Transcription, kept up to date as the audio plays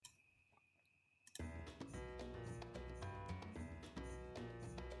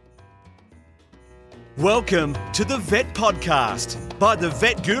Welcome to the Vet Podcast by the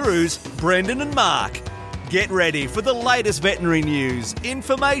Vet Gurus, Brendan and Mark. Get ready for the latest veterinary news,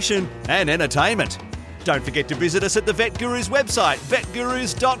 information and entertainment. Don't forget to visit us at the Vet Gurus website,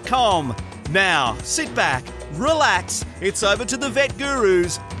 vetgurus.com. Now, sit back, relax. It's over to the Vet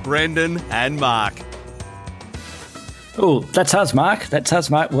Gurus, Brendan and Mark. Oh, that's us, Mark. That's us,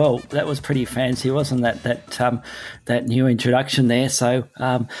 Mark. Well, that was pretty fancy, wasn't that new introduction there? So,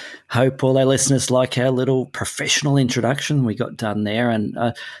 hope all our listeners like our little professional introduction we got done there. And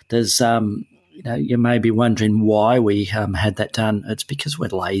there's, you may be wondering why we had that done. It's because we're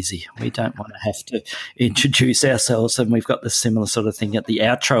lazy. We don't want to have to introduce ourselves, and we've got the similar sort of thing at the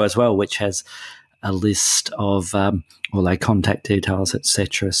outro as well, which has a list of all our contact details,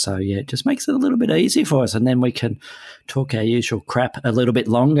 etc. So, yeah, it just makes it a little bit easy for us, and then we can talk our usual crap a little bit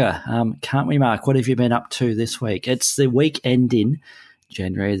longer. Can't we, Mark? What have you been up to this week? It's the week ending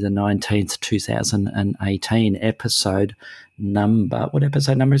January the 19th, 2018, what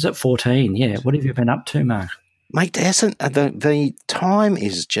episode number is it? 14, yeah. What have you been up to, Mark? Mate, the time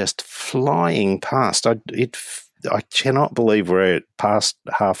is just flying past. I cannot believe we're past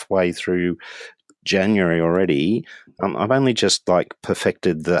halfway through January already. I've only just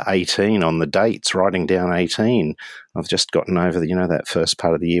perfected the 18 on the dates, writing down 18. I've just gotten over that first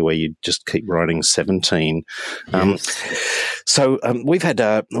part of the year where you just keep writing 17. Yes.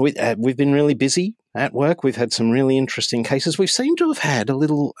 We've been really busy at work. We've had some really interesting cases. We seem to have had a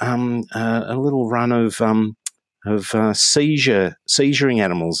little run of seizuring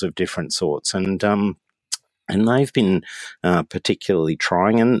animals of different sorts, and they've been particularly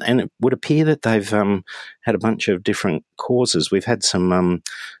trying, and it would appear that they've had a bunch of different causes. We've had some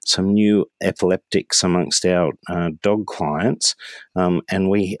new epileptics amongst our dog clients, and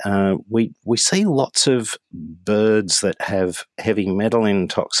we see lots of birds that have heavy metal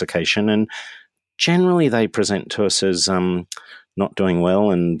intoxication, and generally they present to us as not doing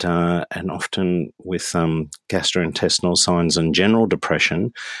well, and often with gastrointestinal signs and general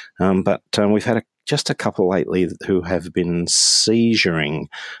depression. But we've had just a couple lately who have been seizuring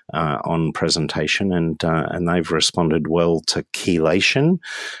on presentation, and they've responded well to chelation.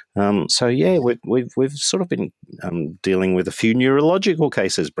 So yeah, we've sort of been dealing with a few neurological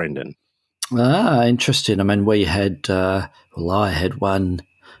cases, Brendan. Interesting. I mean, I had one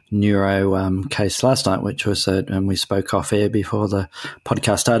neuro case last night, which was and we spoke off air before the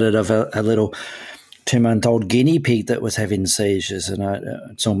podcast started, of a little 2-month-old guinea pig that was having seizures, and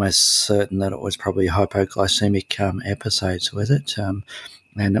it's almost certain that it was probably hypoglycemic episodes with it,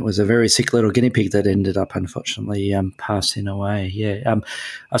 and it was a very sick little guinea pig that ended up unfortunately passing away. Yeah,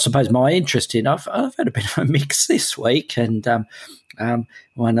 I suppose my interest in I've had a bit of a mix this week, and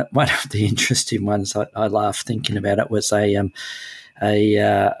one of the interesting ones I laughed thinking about it was an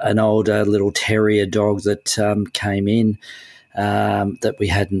older little terrier dog that came in that we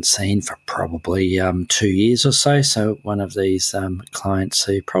hadn't seen for probably 2 years or so. So one of these clients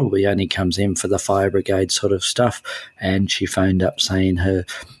who probably only comes in for the fire brigade sort of stuff, and she phoned up saying her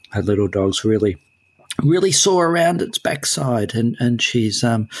little dog's really sore around its backside, and she's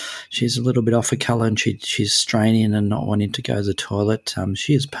a little bit off her colour, and she's straining and not wanting to go to the toilet.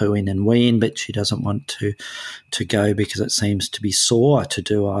 She is pooing and weeing, but she doesn't want to go because it seems to be sore to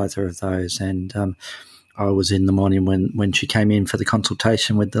do either of those. And I was in the morning when she came in for the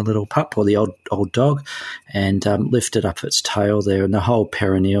consultation with the little pup, or the old dog, and lifted up its tail there, and the whole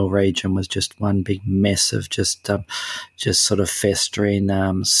perineal region was just one big mess of just sort of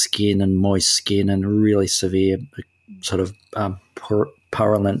festering skin and moist skin, and really severe sort of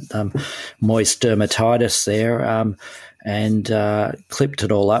purulent moist dermatitis there. And clipped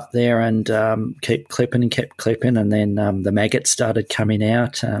it all up there, and kept clipping, and then the maggots started coming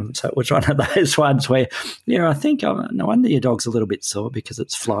out. So it was one of those ones where, I think, no wonder your dog's a little bit sore because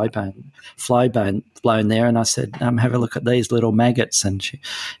it's fly bone blown there. And I said, have a look at these little maggots, and she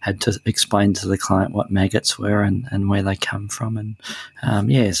had to explain to the client what maggots were and where they come from. And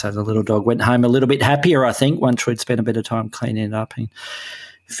so the little dog went home a little bit happier, I think, once we'd spent a bit of time cleaning it up and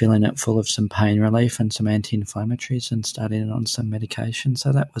filling it full of some pain relief and some anti-inflammatories, and starting it on some medication.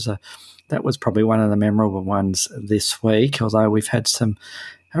 So that was probably one of the memorable ones this week, although we've had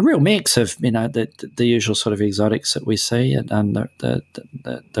a real mix of, the usual sort of exotics that we see, and the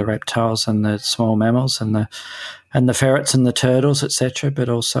reptiles and the small mammals and the ferrets and the turtles, etc., but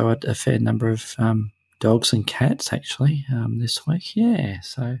also a fair number of dogs and cats actually this week. Yeah,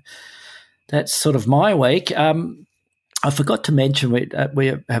 so that's sort of my week. I forgot to mention we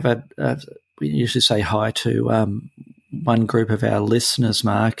usually say hi to one group of our listeners,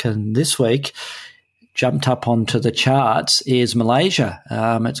 Mark, and this week jumped up onto the charts is Malaysia.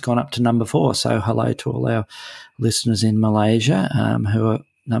 It's gone up to number 4. So hello to all our listeners in Malaysia who are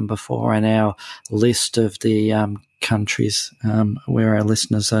number 4 on our list of the countries where our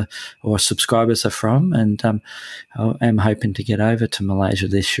listeners are or subscribers are from. And I'm hoping to get over to Malaysia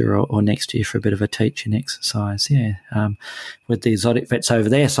this year or next year for a bit of a teaching exercise, with the exotic vets over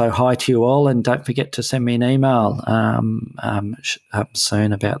there. So hi to you all, and don't forget to send me an email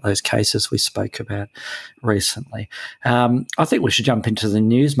soon about those cases we spoke about recently. I think we should jump into the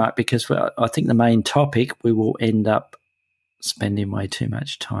news, Mark, because I think the main topic we will end up spending way too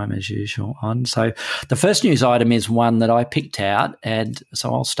much time as usual on. So the first news item is one that I picked out, and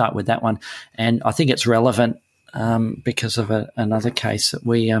so I'll start with that one. And I think it's relevant because of another case that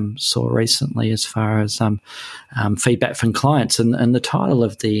we saw recently as far as feedback from clients. And the title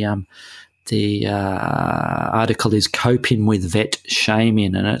of the article is Coping with Vet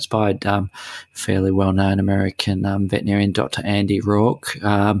Shaming, and it's by fairly well-known American veterinarian Dr. Andy Rourke.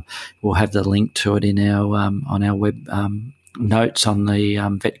 We'll have the link to it in our on our web notes on the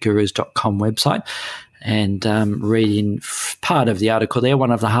vetgurus.com website. And reading part of the article there,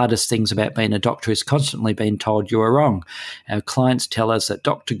 one of the hardest things about being a doctor is constantly being told you are wrong. Our clients tell us that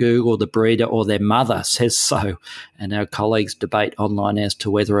Dr. Google, the breeder, or their mother says so, and our colleagues debate online as to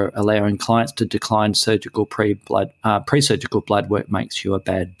whether allowing clients to decline surgical pre-surgical blood work makes you a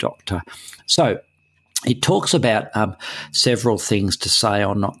bad doctor. So it talks about several things to say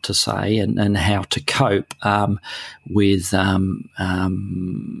or not to say, and how to cope with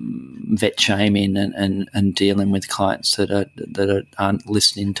vet shaming and dealing with clients that aren't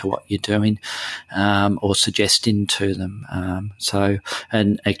listening to what you're doing or suggesting to them.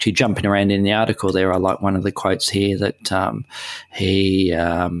 And actually jumping around in the article there, I like one of the quotes here that he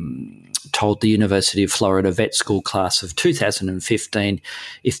told the University of Florida vet school class of 2015,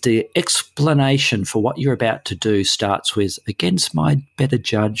 if the explanation for what you're about to do starts with, against my better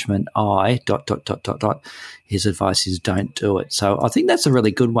judgment, his advice is don't do it. So I think that's a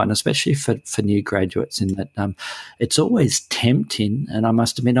really good one, especially for new graduates, in that it's always tempting, and I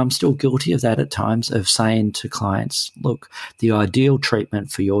must admit I'm still guilty of that at times, of saying to clients, look, the ideal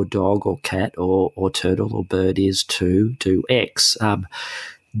treatment for your dog or cat or turtle or bird is to do X.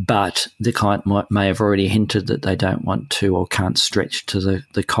 But the client may have already hinted that they don't want to or can't stretch to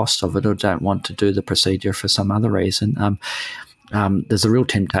the cost of it, or don't want to do the procedure for some other reason. There's a real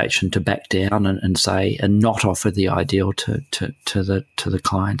temptation to back down and say, and not offer the ideal to the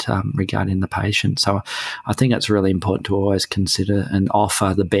client regarding the patient. So I think it's really important to always consider and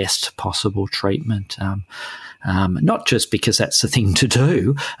offer the best possible treatment. Not just because that's the thing to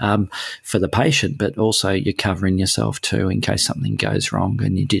do for the patient, but also you're covering yourself too in case something goes wrong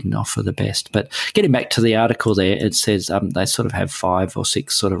and you didn't offer the best. But getting back to the article there, it says they sort of have 5 or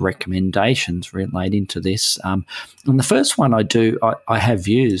 6 sort of recommendations relating to this. And the first one I have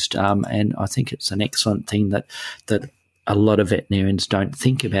used, and I think it's an excellent thing that a lot of veterinarians don't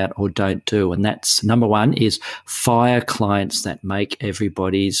think about or don't do. And that's, number 1 is fire clients that make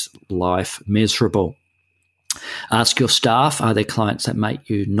everybody's life miserable. Ask your staff, are there clients that make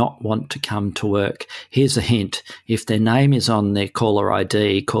you not want to come to work? Here's a hint. If their name is on their caller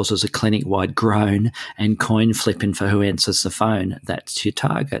ID, causes a clinic-wide groan and coin flipping for who answers the phone, that's your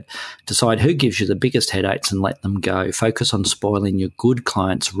target. Decide who gives you the biggest headaches and let them go. Focus on spoiling your good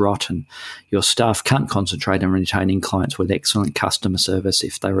clients rotten. Your staff can't concentrate on retaining clients with excellent customer service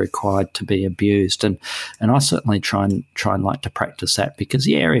if they're required to be abused. And I certainly try and like to practice that, because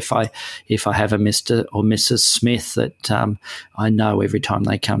if I have a Mr. or Mrs. Smith that I know every time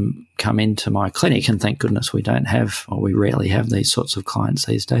they come into my clinic, and thank goodness we don't have, or we rarely have, these sorts of clients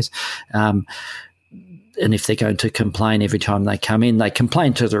these days. And if they're going to complain every time they come in, they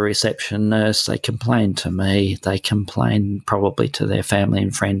complain to the reception nurse, they complain to me, they complain probably to their family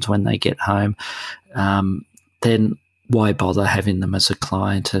and friends when they get home, then why bother having them as a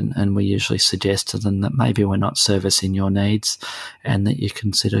client? And we usually suggest to them that maybe we're not servicing your needs, and that you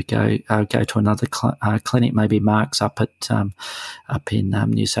consider go to another clinic. Maybe Mark's up in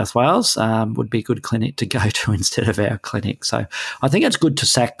New South Wales would be a good clinic to go to instead of our clinic. So I think it's good to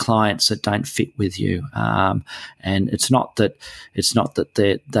sack clients that don't fit with you. And it's not that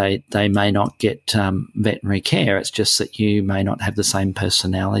they may not get veterinary care. It's just that you may not have the same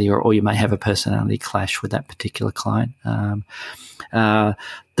personality, or you may have a personality clash with that particular client.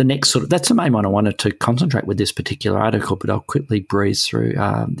 The next that's the main one I wanted to concentrate with this particular article, but I'll quickly breeze through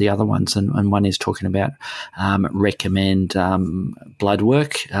the other ones. And one is talking about recommend blood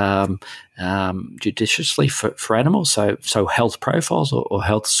work judiciously for animals, so health profiles or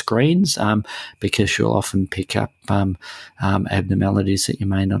health screens, because you'll often pick up abnormalities that you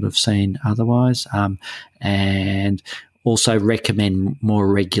may not have seen otherwise, and also recommend more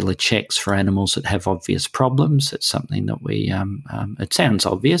regular checks for animals that have obvious problems. It's something that we, it sounds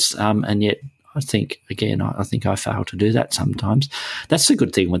obvious, and yet I think I fail to do that sometimes. That's the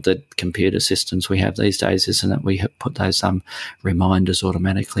good thing with the computer systems we have these days, isn't it? We put those reminders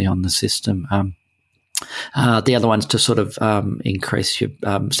automatically on the system. The other one's to sort of increase your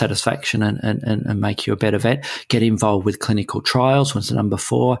satisfaction and make you a better vet. Get involved with clinical trials was number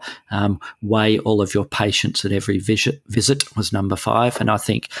 4. Weigh all of your patients at every visit was number 5. And I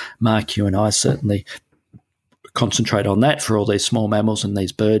think, Mark, you and I certainly concentrate on that for all these small mammals and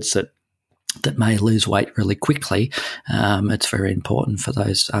these birds that may lose weight really quickly. It's very important for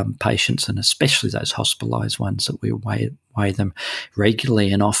those patients, and especially those hospitalised ones, that we weigh them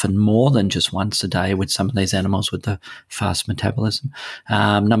regularly and often more than just once a day with some of these animals with the fast metabolism.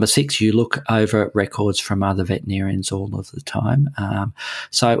 Number 6, you look over records from other veterinarians all of the time.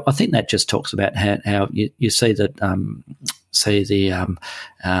 So I think that just talks about how you see that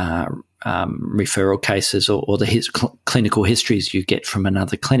referral cases or the clinical histories you get from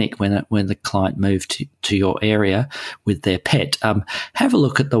another clinic when the client moved to your area with their pet. Have a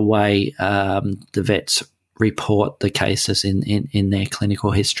look at the way the vets report the cases in their clinical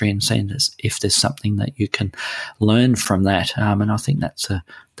history and see if there's something that you can learn from that. And I think that's an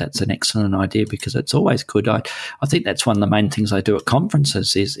excellent idea, because it's always good. I think that's one of the main things I do at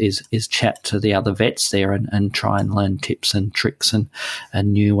conferences is chat to the other vets there and try and learn tips and tricks and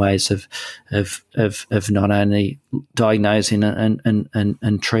new ways of not only diagnosing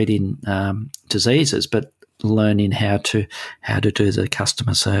and treating diseases, but learning how to do the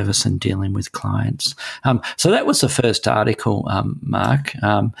customer service and dealing with clients. So that was the first article, Mark.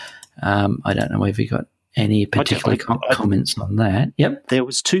 I don't know if you got any particular comments on that. Yep. There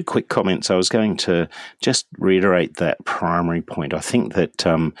was 2 quick comments. I was going to just reiterate that primary point. I think that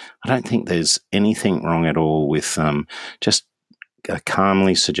I don't think there's anything wrong at all with just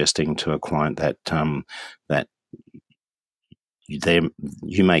calmly suggesting to a client that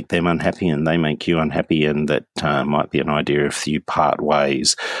you make them unhappy and they make you unhappy, and that might be an idea if you part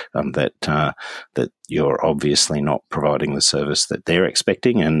ways, that you're obviously not providing the service that they're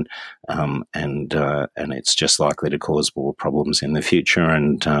expecting, and it's just likely to cause more problems in the future.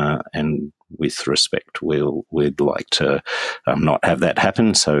 And with respect, we'd like to not have that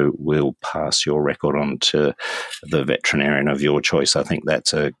happen, so we'll pass your record on to the veterinarian of your choice. I think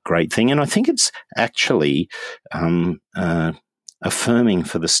that's a great thing, and I think it's actually affirming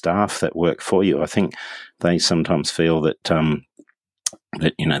for the staff that work for you. I think they sometimes feel that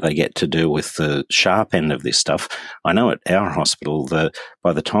they get to deal with the sharp end of this stuff. I know at our hospital,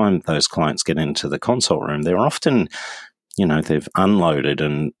 by the time those clients get into the consult room, they're often, they've unloaded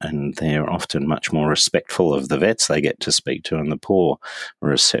and they're often much more respectful of the vets they get to speak to, and the poor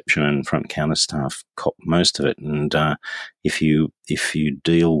reception and front counter staff cop most of it. And if you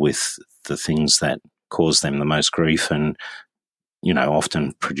deal with the things that cause them the most grief and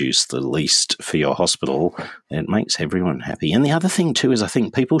often produce the least for your hospital, it makes everyone happy. And the other thing too is I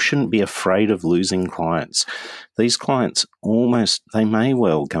think people shouldn't be afraid of losing clients. These clients they may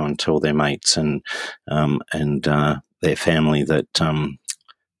well go and tell their mates and their family that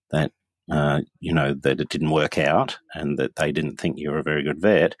it didn't work out and that they didn't think you were a very good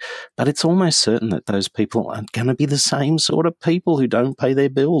vet, but it's almost certain that those people are going to be the same sort of people who don't pay their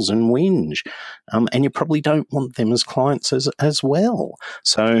bills and whinge, and you probably don't want them as clients as well.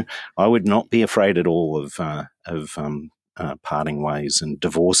 So I would not be afraid at all of parting ways and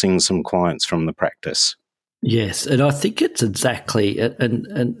divorcing some clients from the practice. Yes, and I think it's exactly the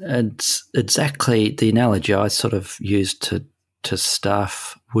analogy I sort of used to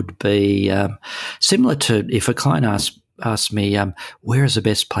staff would be similar to if a client asks me, where is the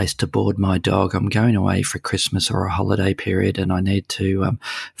best place to board my dog? I'm going away for Christmas or a holiday period and I need to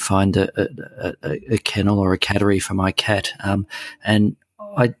find a kennel or a cattery for my cat. And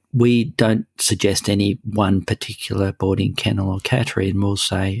we don't suggest any one particular boarding kennel or cattery, and we'll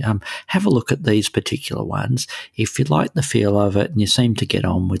say, have a look at these particular ones. If you like the feel of it and you seem to get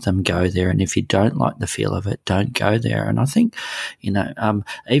on with them, go there. And if you don't like the feel of it, don't go there. And I think,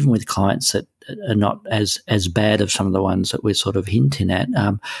 even with clients that are not as bad of some of the ones that we're sort of hinting at,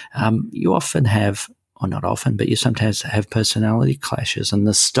 you often have or not often, but you sometimes have personality clashes, and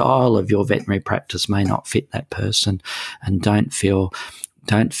the style of your veterinary practice may not fit that person, and don't feel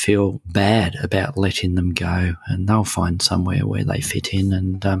bad about letting them go, and they'll find somewhere where they fit in,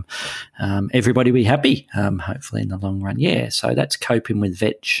 and everybody will be happy, hopefully in the long run. Yeah, so that's coping with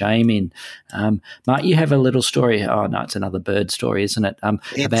vet shaming. Mark, you have a little story. Oh, no, it's another bird story, isn't it?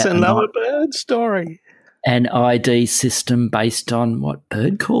 It's about another bird story. An ID system based on what,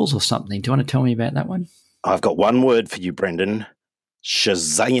 bird calls or something. Do you want to tell me about that one? I've got one word for you, Brendan.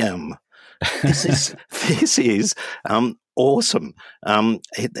 Shazam. This is awesome.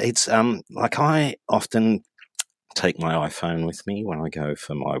 It's like, I often take my iPhone with me when I go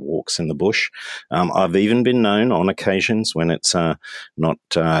for my walks in the bush. I've even been known on occasions when it's not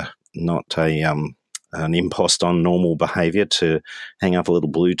an impost on normal behaviour to hang up a little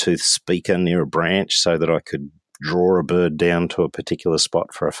Bluetooth speaker near a branch so that I could draw a bird down to a particular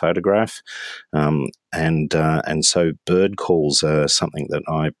spot for a photograph. And so bird calls are something that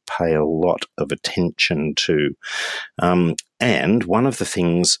I pay a lot of attention to. And one of the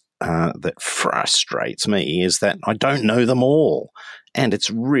things that frustrates me is that I don't know them all. And it's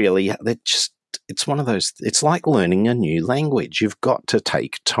one of those, it's like learning a new language. You've got to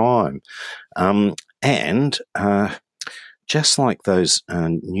take time. And just like those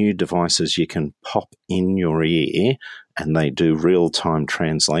new devices you can pop in your ear and they do real-time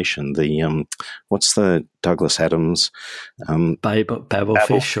translation, what's the Douglas Adams?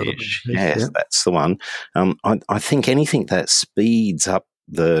 Babelfish. Yes, that's the one. I think anything that speeds up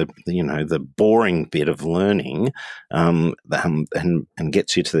the boring bit of learning and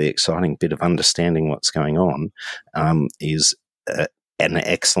gets you to the exciting bit of understanding what's going on is an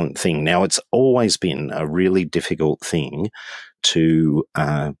excellent thing. Now, it's always been a really difficult thing to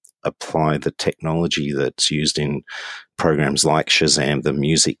apply the technology that's used in programs like Shazam, the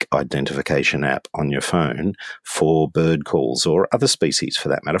music identification app on your phone, for bird calls or other species for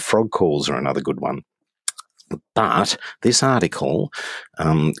that matter. Frog calls are another good one. But this article,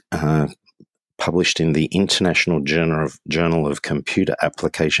 published in the International Journal of Computer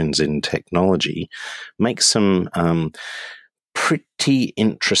Applications in Technology, makes some pretty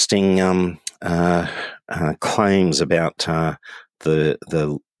interesting claims about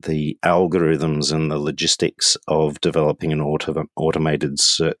the algorithms and the logistics of developing an automated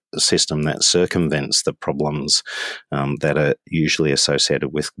system that circumvents the problems that are usually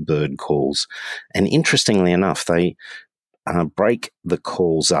associated with bird calls. And interestingly enough, they break the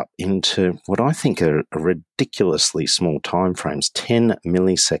calls up into what I think are ridiculously small time frames, 10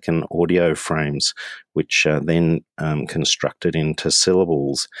 millisecond audio frames, which are then constructed into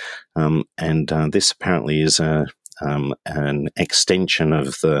syllables. And this apparently is an extension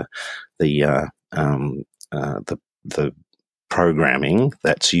of the programming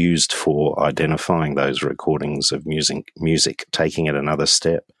that's used for identifying those recordings of music, taking it another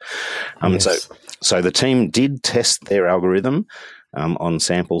step. Yes. So the team did test their algorithm on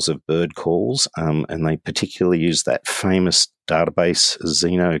samples of bird calls, and they particularly used that famous database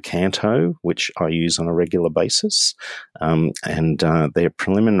Xeno-Canto, which I use on a regular basis. And their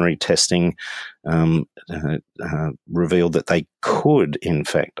preliminary testing revealed that they could, in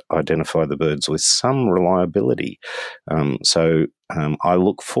fact, identify the birds with some reliability. So I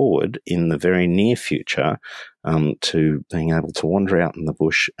look forward in the very near future to being able to wander out in the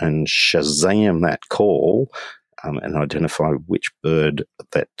bush and Shazam that call and identify which bird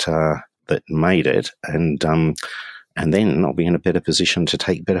that made it, and then I'll be in a better position to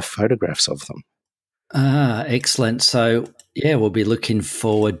take better photographs of them. Excellent. So, yeah, we'll be looking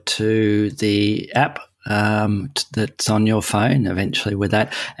forward to the app that's on your phone eventually with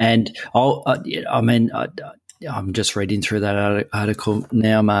that. And I'm just reading through that article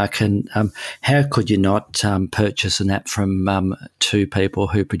now, Mark, and how could you not purchase an app from two people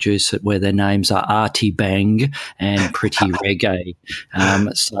who produce it where their names are Artie Bang and Pretty Reggae?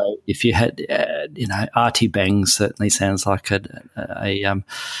 So if you had, Artie Bang certainly sounds like a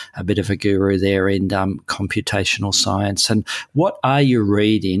bit of a guru there in computational science. And what are you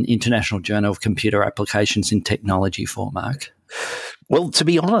reading International Journal of Computer Applications in Technology for, Mark? Well, to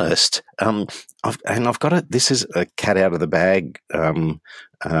be honest, I've got it. This is a cat out of the bag.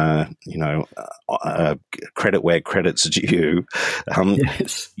 Credit where credit's due.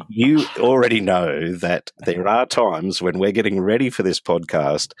 Yes. You already know that there are times when we're getting ready for this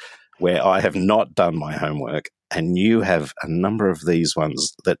podcast where I have not done my homework, and you have a number of these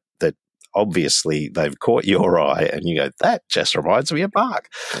ones that obviously they've caught your eye, and you go, that just reminds me of Mark,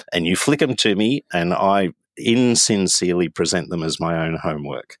 and you flick them to me, and I insincerely present them as my own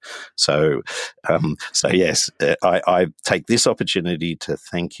homework. So yes, I take this opportunity to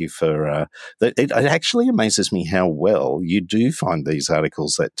thank you for that. It actually amazes me how well you do find these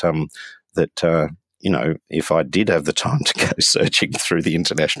articles that if I did have the time to go searching through the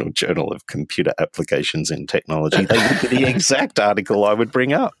International Journal of Computer Applications in Technology, they would be the exact article I would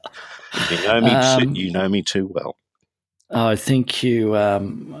bring up. You know me too well. I think you are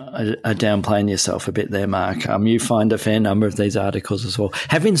downplaying yourself a bit there, Mark. You find a fair number of these articles as well.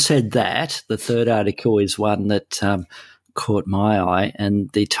 Having said that, the third article is one that caught my eye, and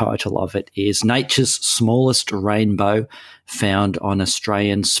the title of it is Nature's Smallest Rainbow Found on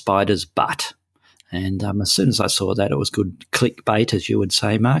Australian Spider's Butt. And as soon as I saw that, it was good clickbait, as you would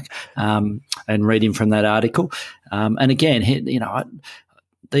say, Mark, and reading from that article. And again,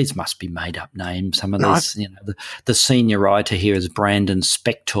 these must be made-up names. Some of these, the senior writer here is Brandon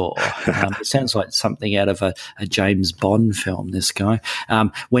Spector. It sounds like something out of a James Bond film, this guy.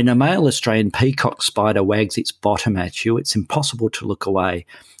 When a male Australian peacock spider wags its bottom at you, it's impossible to look away.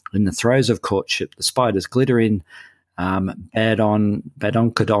 In the throes of courtship, the spider's glittering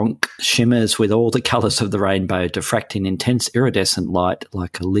badonkadonk shimmers with all the colours of the rainbow, diffracting intense iridescent light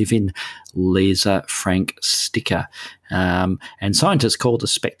like a living laser Frank sticker. And scientists call the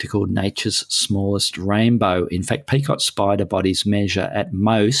spectacle nature's smallest rainbow. In fact, peacock spider bodies measure at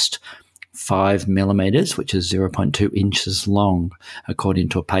most 5 millimetres, which is 0.2 inches long, according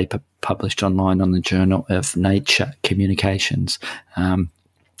to a paper published online on the Journal of Nature Communications.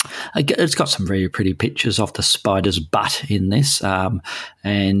 It's got some very pretty pictures of the spider's butt in this, and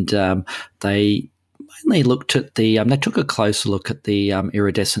they mainly looked at they took a closer look at the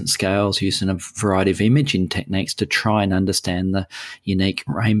iridescent scales using a variety of imaging techniques to try and understand the unique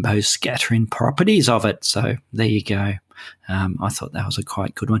rainbow scattering properties of it. So there you go. I thought that was a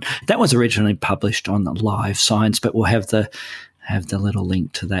quite good one. That was originally published on Live Science, but we'll have the little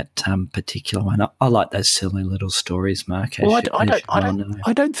link to that particular one. I like those silly little stories, Mark. I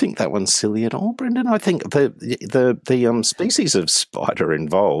don't think that one's silly at all, Brendan. I think the species of spider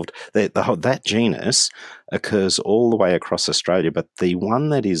involved, that genus occurs all the way across Australia, but the one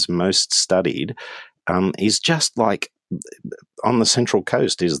that is most studied is just like on the Central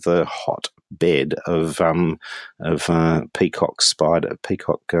Coast is the hot bed of peacock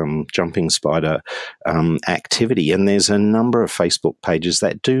jumping spider activity, and there's a number of Facebook pages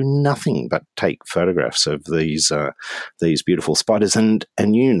that do nothing but take photographs of these beautiful spiders. And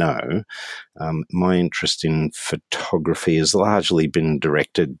my interest in photography has largely been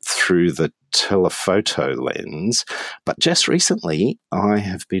directed through the telephoto lens, but just recently I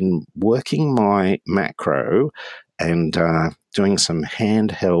have been working my macro and doing some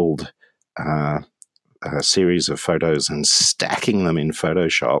handheld series of photos and stacking them in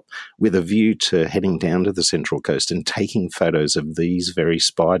Photoshop with a view to heading down to the Central Coast and taking photos of these very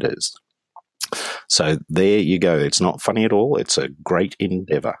spiders. So there you go. It's not funny at all. It's a great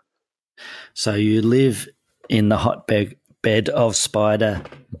endeavour. So you live in the hotbed of spider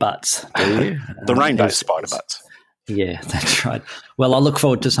butts, do you? The rainbow spider butts. Yeah, that's right. Well, I look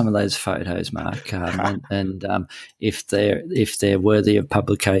forward to some of those photos, Mark. And if they're worthy of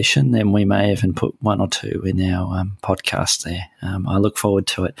publication, then we may even put one or two in our podcast there. I look forward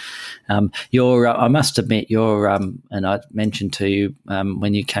to it. I must admit, and I mentioned to you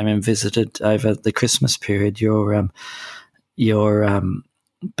when you came and visited over the Christmas period, your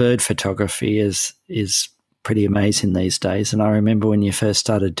bird photography is pretty amazing these days. And I remember when you first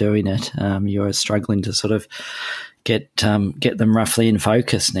started doing it, you were struggling to sort of get them roughly in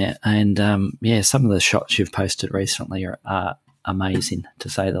focus now. And some of the shots you've posted recently are amazing, to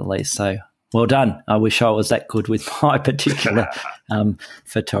say the least. So well done. I wish I was that good with my particular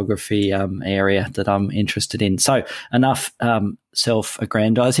photography area that I'm interested in. So enough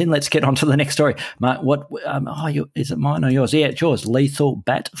self-aggrandizing. Let's get on to the next story. Mark, is it mine or yours? Yeah, it's yours. Lethal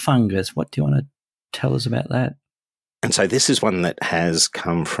bat fungus. What do you want to tell us about that? And so this is one that has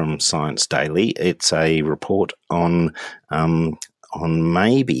come from Science Daily. It's a report on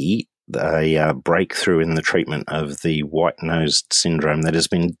maybe a breakthrough in the treatment of the white-nosed syndrome that has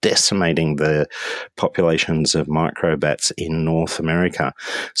been decimating the populations of microbats in North America.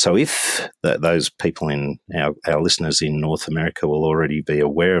 So if those people in our listeners in North America will already be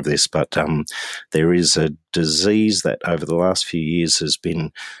aware of this, but there is a disease that over the last few years has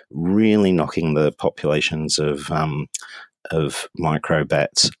been really knocking the populations of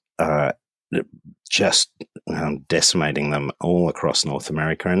microbats, just decimating them all across North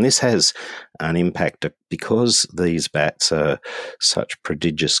America. And this has an impact because these bats are such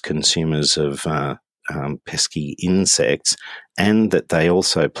prodigious consumers of pesky insects, and that they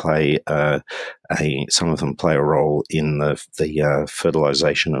also play some of them play a role in the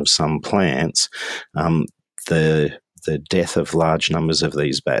fertilization of some plants. The death of large numbers of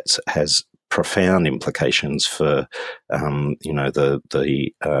these bats has profound implications for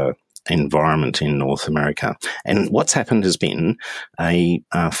the environment in North America. And what's happened has been a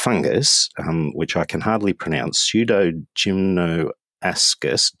fungus, which I can hardly pronounce, Pseudogymnoascus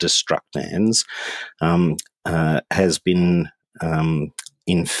destructans, has been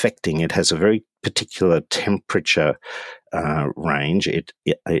infecting. It has a very particular temperature range. It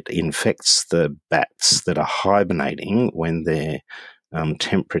infects the bats that are hibernating when their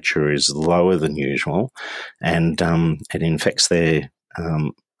temperature is lower than usual, and it infects their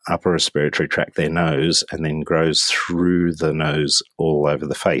upper respiratory tract, their nose, and then grows through the nose all over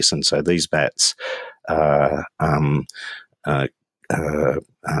the face. And so these bats are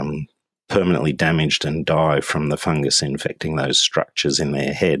permanently damaged and die from the fungus infecting those structures in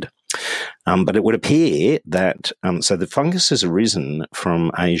their head. But it would appear that, so the fungus has arisen from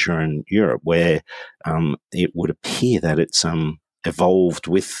Asia and Europe, where it would appear that it's evolved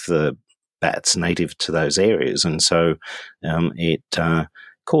with the bats native to those areas. And so it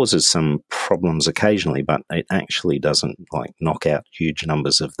causes some problems occasionally, but it actually doesn't knock out huge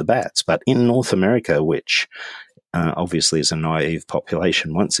numbers of the bats. But in North America, which obviously is a naive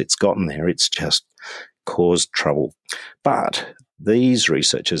population, once it's gotten there, it's just caused trouble. But these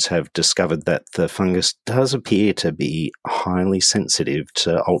researchers have discovered that the fungus does appear to be highly sensitive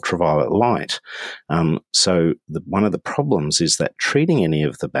to ultraviolet light. So one of the problems is that treating any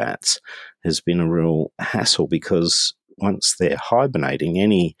of the bats has been a real hassle, because once they're hibernating,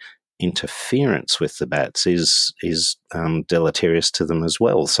 any interference with the bats is deleterious to them as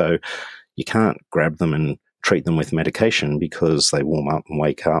well. So you can't grab them and treat them with medication, because they warm up and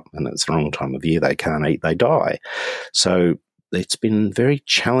wake up, and it's the wrong time of year, they can't eat, they die. So it's been very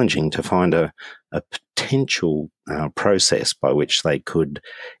challenging to find a potential process by which they could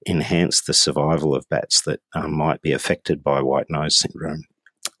enhance the survival of bats that might be affected by white nose syndrome.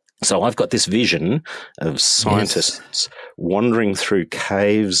 So I've got this vision of scientists wandering through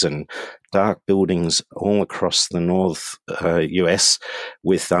caves and dark buildings all across the North US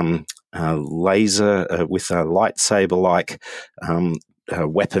with lightsaber-like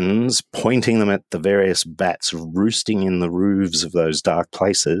weapons, pointing them at the various bats roosting in the roofs of those dark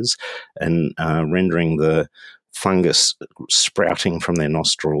places, and rendering the fungus sprouting from their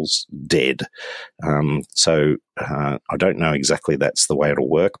nostrils dead. So I don't know exactly that's the way it'll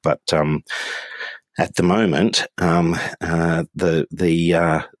work, but at the moment, the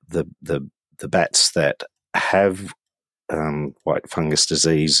bats that have white fungus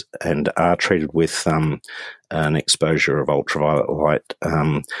disease and are treated with an exposure of ultraviolet light,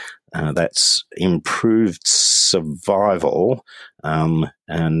 that's improved survival,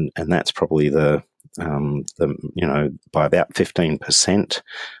 and that's probably the by about 15%,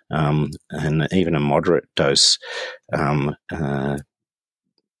 and even a moderate dose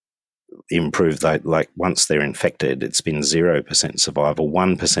improve. Like once they're infected, it's been 0% survival,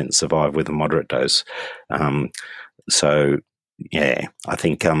 1% survive with a moderate dose. So yeah, I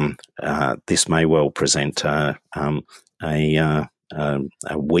think this may well present a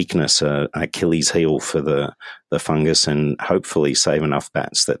weakness, an Achilles heel for the fungus, and hopefully save enough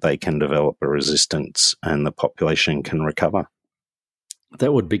bats that they can develop a resistance and the population can recover.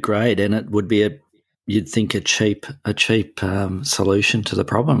 That would be great, and it would be you'd think a cheap solution to the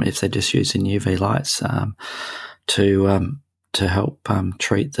problem if they're just using UV lights to help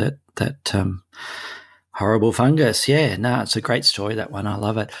treat that horrible fungus. Yeah, no, it's a great story, that one. I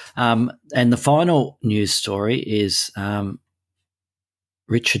love it. And the final news story is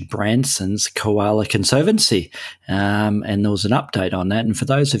Richard Branson's Koala Conservancy, and there was an update on that. And for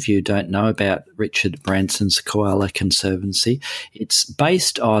those of you who don't know about Richard Branson's Koala Conservancy, it's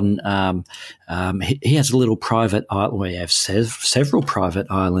based on he has a little private island. We have several private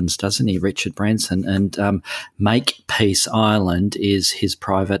islands, doesn't he, Richard Branson? And Makepeace Island is his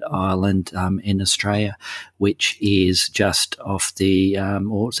private island in Australia, which is just off the,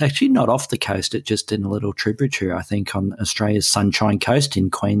 or it's actually not off the coast, it's just in a little tributary, I think, on Australia's Sunshine Coast in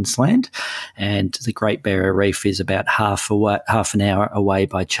Queensland. And the Great Barrier Reef is about half an hour away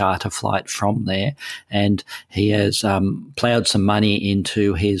by charter flight from there. And he has ploughed some money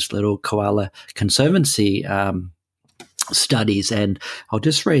into his little koala conservancy studies. And I'll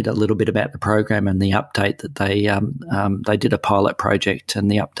just read a little bit about the program and the update that they did a pilot project, and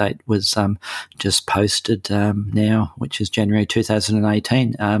the update was just posted now, which is January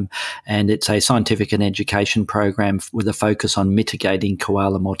 2018. And it's a scientific and education program with a focus on mitigating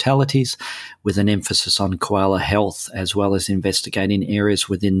koala mortalities, with an emphasis on koala health, as well as investigating areas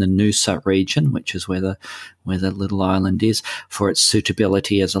within the Noosa region, which is where the little island is, for its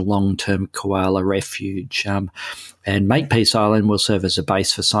suitability as a long-term koala refuge. And Makepeace Island will serve as a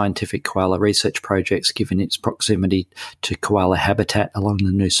base for scientific koala research projects, given its proximity to koala habitat along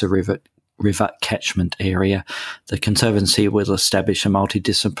the Noosa River catchment area. The Conservancy will establish a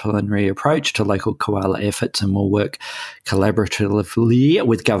multidisciplinary approach to local koala efforts and will work collaboratively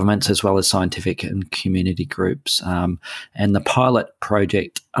with governments as well as scientific and community groups. And the pilot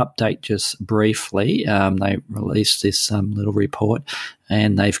project update, just briefly, they released this little report,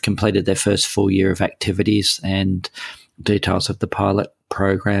 and they've completed their first full year of activities and details of the pilot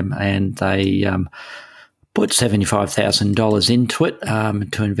program, and they put $75,000 into it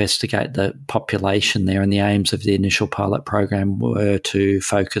to investigate the population there. And the aims of the initial pilot program were to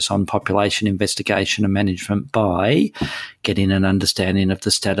focus on population investigation and management by getting an understanding of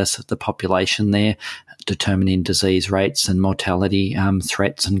the status of the population there, determining disease rates and mortality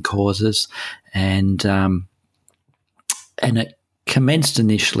threats and causes. And it commenced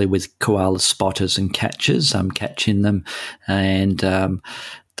initially with koala spotters and catchers, catching them, and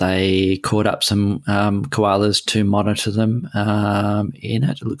they caught up some koalas to monitor them in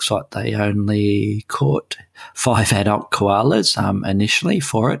it. It looks like they only caught 5 adult koalas initially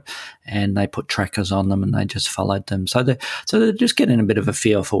for it, and they put trackers on them and they just followed them. So they're just getting a bit of a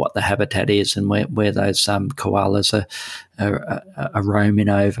feel for what the habitat is and where those koalas are roaming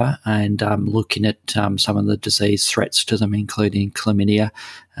over, and looking at some of the disease threats to them, including chlamydia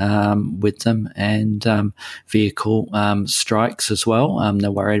with them, and vehicle strikes as well. They're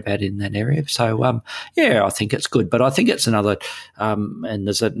worried about in that area. So, I think it's good. But I think it's another, and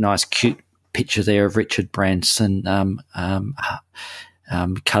there's a nice cute picture there of Richard Branson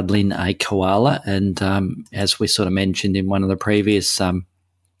cuddling a koala. And as we sort of mentioned in one of the previous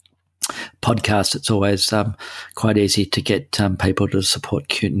podcasts, it's always quite easy to get people to support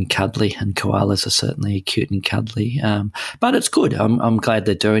cute and cuddly, and koalas are certainly cute and cuddly. But it's good. I'm glad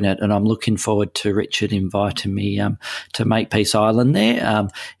they're doing it, and I'm looking forward to Richard inviting me to Makepeace Island there.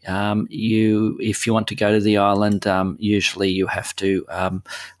 If you want to go to the island, usually you have to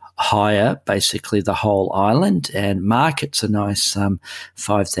hire basically the whole island, and Mark, it's a nice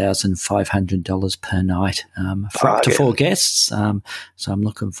 $5,500 per night for up to 4 guests. So I'm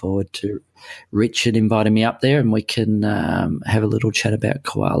looking forward to Richard inviting me up there, and we can have a little chat about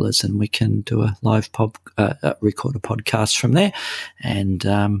koalas, and we can do a live record a podcast from there. And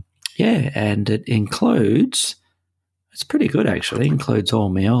and it includes, it's pretty good actually. It includes all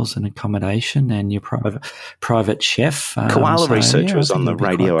meals and accommodation and your private chef. Koala research was on the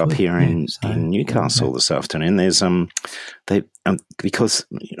radio up here in Newcastle this afternoon. There's because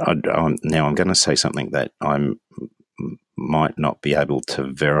now I'm going to say something that I might not be able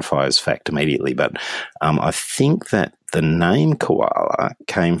to verify as fact immediately, but I think that the name koala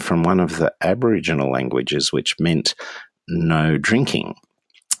came from one of the Aboriginal languages, which meant no drinking.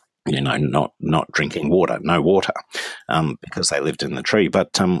 Not drinking water, no water, because they lived in the tree.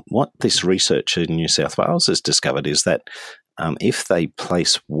 But what this research in New South Wales has discovered is that if they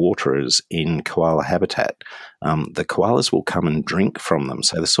place waterers in koala habitat, the koalas will come and drink from them.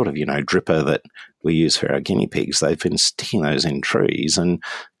 So the sort of, dripper that we use for our guinea pigs, they've been sticking those in trees, and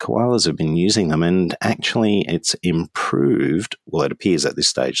koalas have been using them, and actually it's improved, well, it appears at this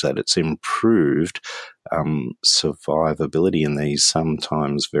stage that it's improved survivability in these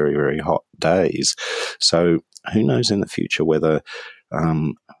sometimes very, very hot days. So who knows in the future whether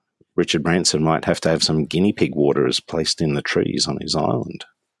Richard Branson might have to have some guinea pig waterers placed in the trees on his island.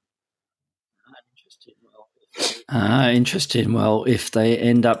 Interesting. Well, if they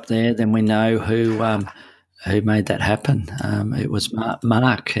end up there, then we know who made that happen. It was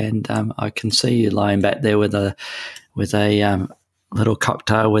Mark, and I can see you lying back there with a little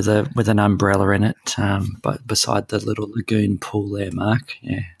cocktail with an umbrella in it, but beside the little lagoon pool there, Mark.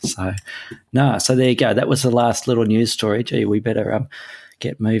 Yeah. So there you go. That was the last little news story. Gee, we better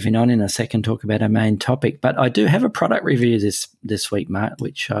get moving on in a second, talk about our main topic. But I do have a product review this week, Mark,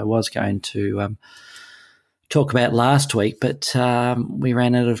 which I was going to talk about last week, but we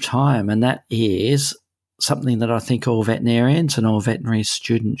ran out of time, and that is something that I think all veterinarians and all veterinary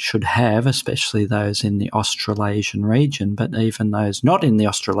students should have, especially those in the Australasian region, but even those not in the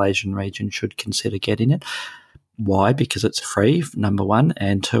Australasian region should consider getting it. Why? Because it's free, number one,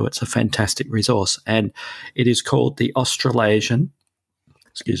 and two, it's a fantastic resource. And it is called the Australasian,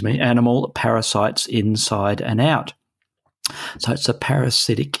 Animal Parasites Inside and Out. So it's a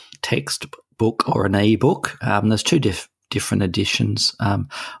parasitic textbook or an e-book. There's two different editions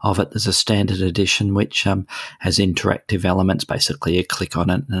of it. There's a standard edition which has interactive elements. Basically, you click on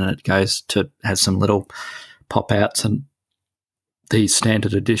it and it has some little pop-outs, and the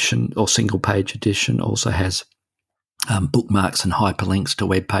standard edition or single-page edition also has bookmarks and hyperlinks to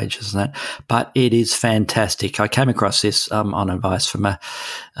web pages and that. But it is fantastic. I came across this on advice from a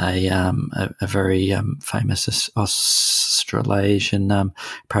very famous Australasian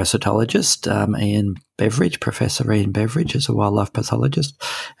parasitologist, Professor Ian Beveridge is a wildlife pathologist,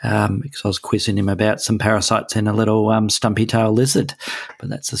 because I was quizzing him about some parasites in a little stumpy tail lizard, but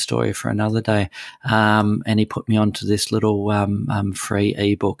that's a story for another day. And he put me onto this little free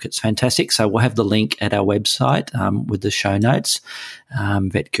ebook. It's fantastic. So we'll have the link at our website with the show notes,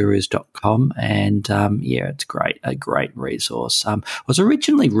 vetgurus.com, and it's great, a great resource. It was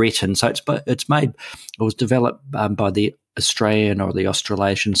originally written, so it was developed by the Australian or the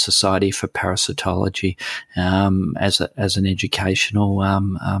Australasian Society for Parasitology as an educational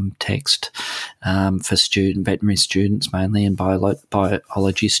text for veterinary students mainly, and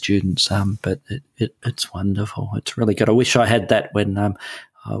biology students. But it's wonderful. It's really good. I wish I had that when I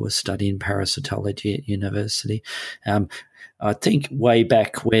was studying parasitology at university. I think way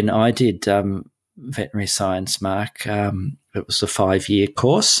back when I did veterinary science, Mark, it was a 5-year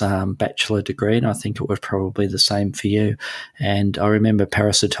course, bachelor degree, and I think it was probably the same for you. And I remember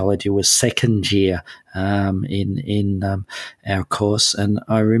parasitology was second year in our course, and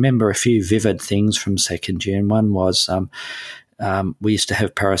I remember a few vivid things from second year. And one was we used to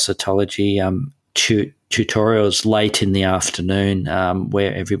have parasitology tutorials late in the afternoon,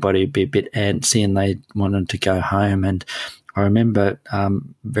 where everybody would be a bit antsy and they wanted to go home. And I remember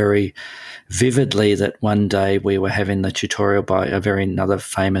very vividly that one day we were having the tutorial by another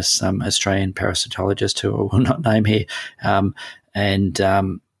famous Australian parasitologist who I will not name here, and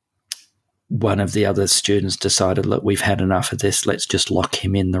one of the other students decided, look, we've had enough of this, let's just lock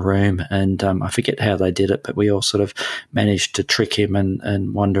him in the room. And I forget how they did it, but we all sort of managed to trick him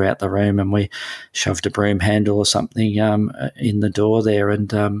and wander out the room, and we shoved a broom handle or something in the door there,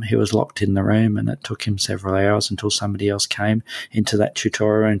 and he was locked in the room, and it took him several hours until somebody else came into that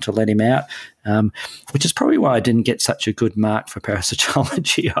tutorial and to let him out. Which is probably why I didn't get such a good mark for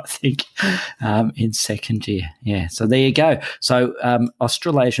parasitology, I think, in second year. Yeah, so there you go. So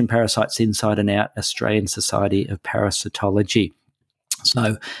Australasian Parasites Inside and Out, Australian Society of Parasitology.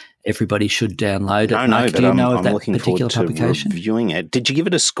 So everybody should download it. Mark, do you know of that particular publication? Reviewing it. Did you give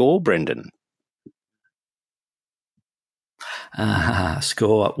it a score, Brendan?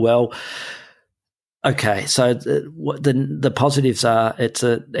 Score. Well, okay, so the positives are it's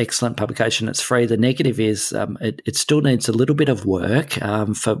an excellent publication. It's free. The negative is it still needs a little bit of work.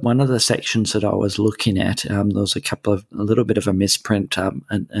 For one of the sections that I was looking at, there was a little bit of a misprint,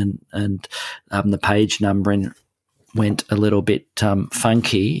 and the page numbering went a little bit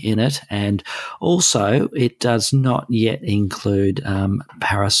funky in it, and also it does not yet include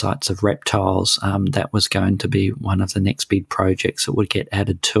parasites of reptiles. That was going to be one of the next big projects that would get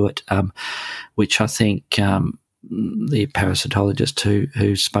added to it, which I think the parasitologist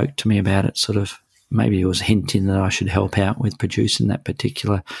who spoke to me about it sort of maybe it was hinting that I should help out with producing that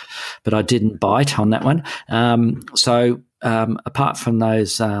particular, but I didn't bite on that one. So apart from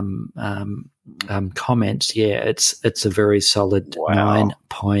those comments, it's a very solid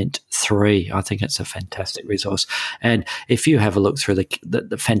 9.3. I think it's a fantastic resource. And if you have a look through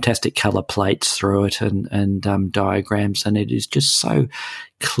the fantastic colour plates through it and diagrams, and it is just so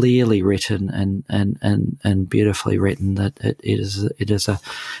clearly written and beautifully written that it is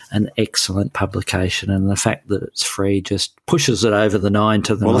an excellent publication. And the fact that it's free just pushes it over the 9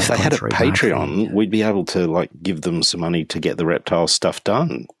 to the 9.3. Well, if they had a Patreon, we'd be able to give them some money to get the reptile stuff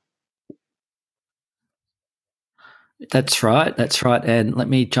done. That's right. And let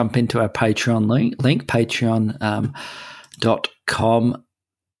me jump into our Patreon link,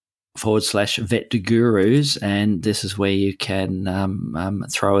 patreon.com/vetgurus, and this is where you can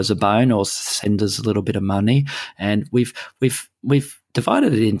throw us a bone or send us a little bit of money. And we've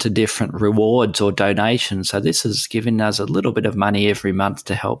divided it into different rewards or donations. So this has given us a little bit of money every month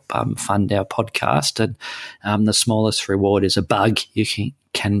to help fund our podcast. And the smallest reward is a bug. You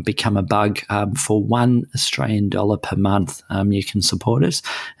can become a bug for $1 Australian per month. You can support us.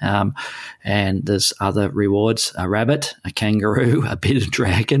 And there's other rewards: a rabbit, a kangaroo, a bearded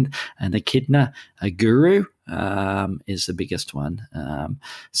dragon, an echidna, a guru, is the biggest one.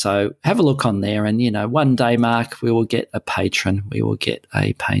 So have a look on there, and one day, Mark, we will get a patron.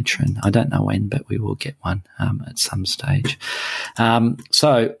 I don't know when, but we will get one at some stage.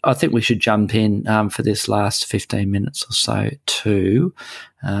 So I think we should jump in for this last 15 minutes or so to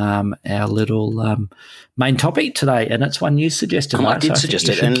our little main topic today, and it's one you suggested. I did suggest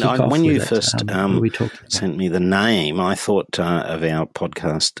it, and when you first sent me the name, I thought of our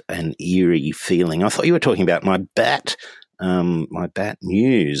podcast, An Eerie Feeling. I thought you were talking about my bat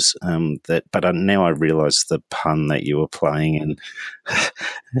news. But now I realise the pun that you were playing,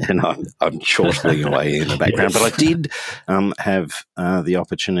 and I'm chortling away in the background. But I did have the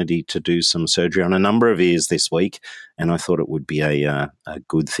opportunity to do some surgery on a number of ears this week, and I thought it would be a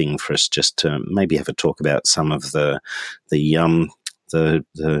good thing for us just to maybe have a talk about some of the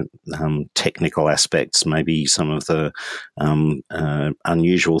technical aspects, maybe some of the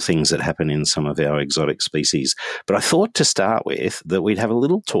unusual things that happen in some of our exotic species. But I thought to start with that we'd have a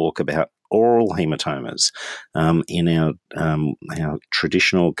little talk about oral hematomas in our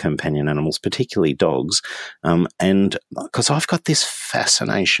traditional companion animals, particularly dogs, and because I've got this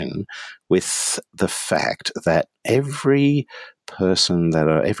fascination with the fact that every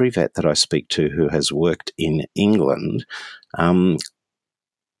vet that I speak to who has worked in England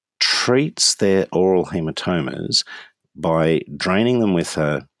treats their oral hematomas by draining them with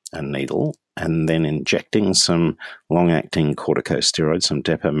a needle and then injecting some long-acting corticosteroids, some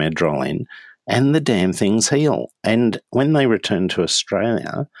Depomedrol in, and the damn things heal. And when they return to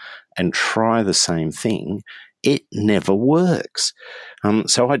Australia and try the same thing, it never works.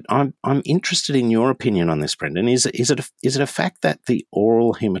 So I'm interested in your opinion on this, Brendan. Is it a fact that the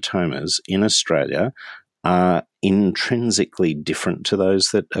oral hematomas in Australia are intrinsically different to those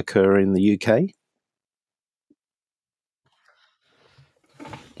that occur in the UK?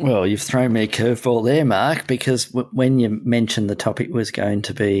 Well, you've thrown me a curveball there, Mark, because when you mentioned the topic was going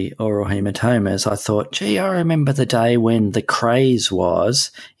to be oral hematomas, I thought, gee, I remember the day when the craze was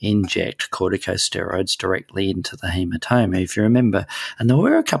inject corticosteroids directly into the hematoma, if you remember. And there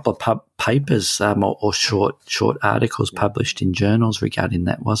were a couple of papers or short articles published in journals regarding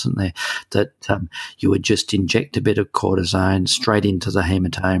that, wasn't there? That you would just inject a bit of cortisone straight into the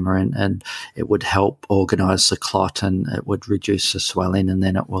hematoma and it would help organise the clot and it would reduce the swelling, and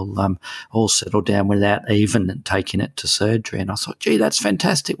then it will all settle down without even taking it to surgery. And I thought, gee, that's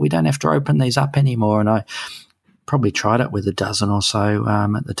fantastic. We don't have to open these up anymore. And I probably tried it with a dozen or so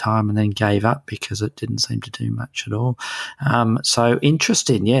at the time and then gave up because it didn't seem to do much at all. So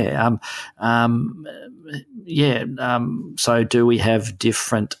interesting, yeah. So do we have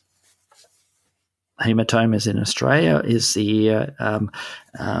different hematomas in Australia? Is the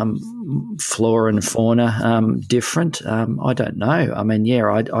flora and fauna different? I don't know. I mean,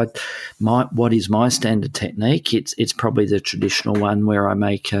 what is my standard technique? It's probably the traditional one where I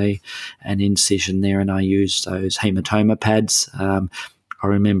make an incision there and I use those hematoma pads. I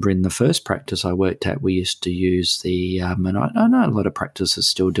remember in the first practice I worked at, we used to use and I know a lot of practices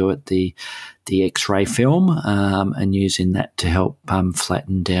still do it, the X-ray film, and using that to help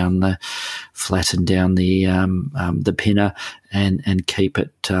flatten down the pinna and keep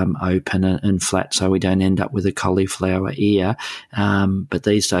it open and flat so we don't end up with a cauliflower ear. But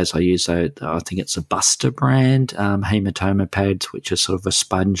these days I use I think it's a Buster brand hematoma pads, which are sort of a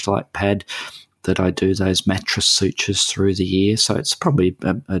sponge-like pad that I do those mattress sutures through the ear. So it's probably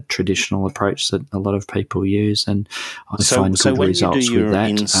a traditional approach that a lot of people use, and I find good results with that.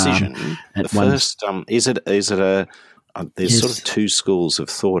 Incision, the first, is it a there's sort of two schools of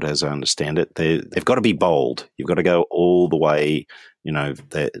thought, as I understand it. They've got to be bold. You've got to go all the way.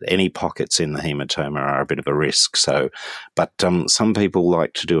 Any pockets in the hematoma are a bit of a risk. So, but some people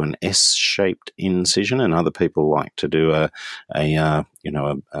like to do an S-shaped incision, and other people like to do a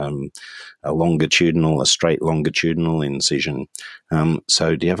straight longitudinal incision.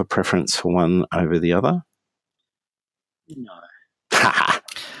 So, do you have a preference for one over the other? No.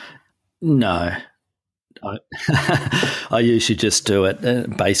 No. I usually just do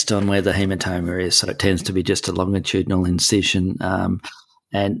it based on where the hematoma is, so it tends to be just a longitudinal incision.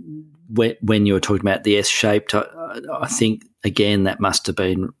 And when you were talking about the S-shaped, I think, again, that must have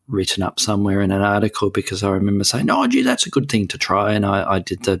been written up somewhere in an article, because I remember saying, oh, gee, that's a good thing to try, and I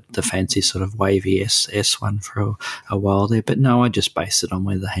did the fancy sort of wavy S one for a while there. But no, I just base it on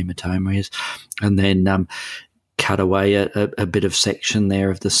where the hematoma is, and then cut away a bit of section there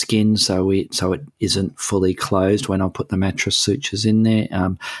of the skin so it isn't fully closed when I put the mattress sutures in there.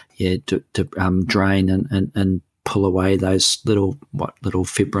 To drain and pull away those little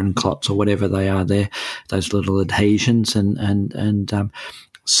fibrin clots or whatever they are there, those little adhesions, and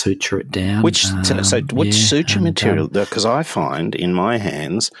suture it down. Which suture material? Because I find in my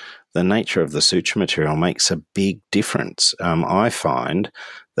hands the nature of the suture material makes a big difference. I find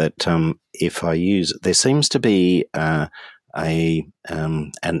that if I use, there seems to be an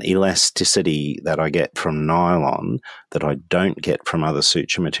elasticity that I get from nylon that I don't get from other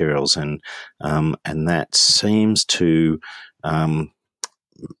suture materials, and that seems to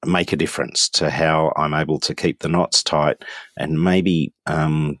make a difference to how I'm able to keep the knots tight, and maybe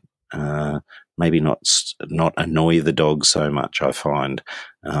not annoy the dog so much. I find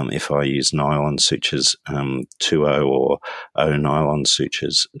if I use nylon sutures, 2O or O nylon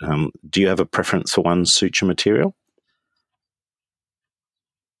sutures. Do you have a preference for one suture material?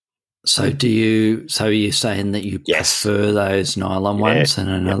 So you're saying that you prefer those nylon ones than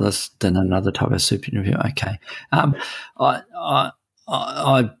another type of suture material? Okay.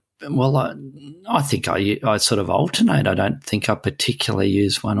 I think I sort of alternate. I don't think I particularly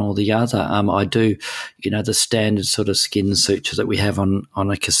use one or the other. I do, the standard sort of skin suture that we have on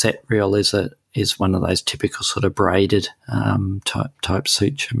a cassette reel is one of those typical sort of braided type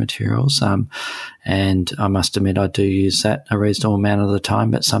suture materials. And I must admit I do use that a reasonable amount of the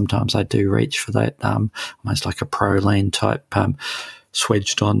time, but sometimes I do reach for that almost like a Proline type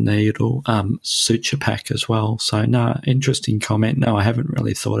swedged on needle suture pack as well. So no, interesting comment. No, I haven't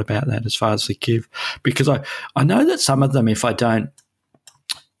really thought about that as far as the give, because I know that some of them, if I don't,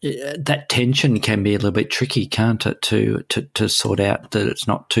 that tension can be a little bit tricky, can't it, to sort out that it's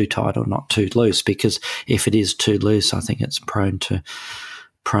not too tight or not too loose, because if it is too loose, I think it's prone to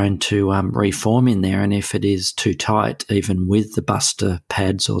reform in there, and if it is too tight, even with the Buster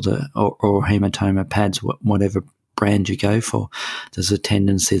pads or Haematoma pads, whatever brand you go for, there's a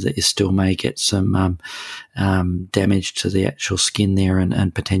tendency that you still may get some damage to the actual skin there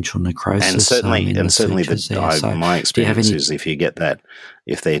and potential necrosis. And certainly, my experience is if you get that,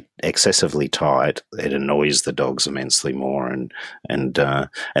 if they're excessively tight, it annoys the dogs immensely more, and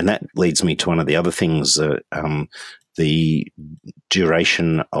that leads me to one of the other things. The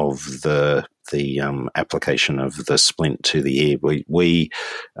duration of the application of the splint to the ear. We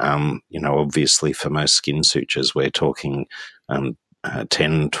obviously for most skin sutures, we're talking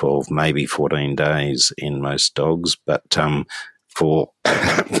 10, 12, maybe 14 days in most dogs. But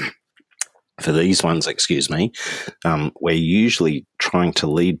for these ones, we're usually trying to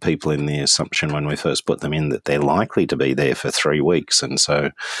lead people in the assumption when we first put them in that they're likely to be there for 3 weeks. And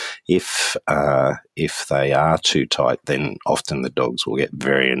so if they are too tight, then often the dogs will get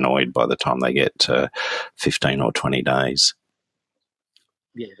very annoyed by the time they get to 15 or 20 days.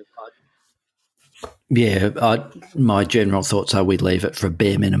 My general thoughts are we'd leave it for a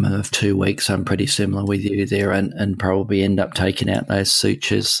bare minimum of 2 weeks. I'm pretty similar with you there, and probably end up taking out those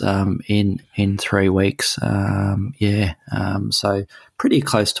sutures in 3 weeks. So pretty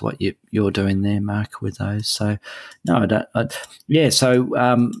close to what you're doing there, Mark, with those. So no, I don't. Yes,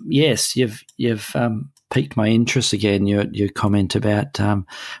 you've piqued my interest again. Your comment about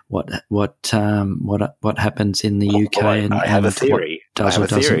what happens in the UK and I have a theory. What does or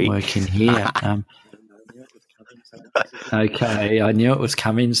doesn't work in here. Okay, I knew it was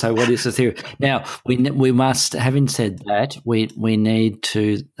coming. So what is the theory? Now, we must, having said that, we need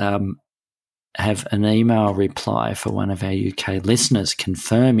to have an email reply for one of our UK listeners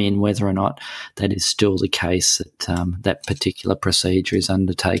confirming whether or not that is still the case, that that particular procedure is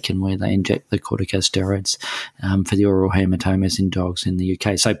undertaken where they inject the corticosteroids for the oral hematomas in dogs in the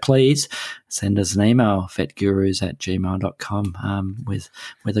UK. So please send us an email, vetgurus@gmail.com, with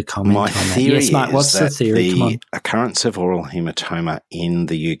a comment on that. Yes, Mark, what's the theory? The occurrence of oral hematoma in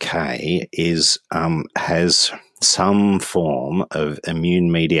the UK has some form of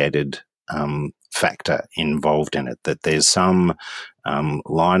immune-mediated factor involved in it, that there's some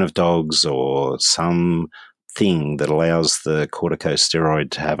line of dogs or some thing that allows the corticosteroid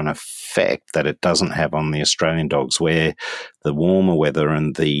to have an effect that it doesn't have on the Australian dogs, where the warmer weather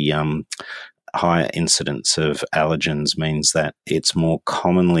and the higher incidence of allergens means that it's more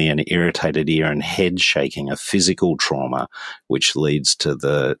commonly an irritated ear and head shaking, a physical trauma, which leads to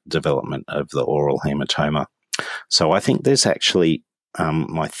the development of the oral hematoma. So I think there's actually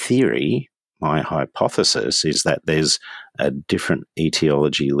my hypothesis is that there's a different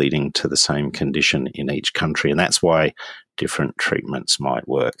etiology leading to the same condition in each country, and that's why different treatments might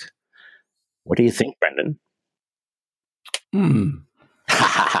work. What do you think, Brendan?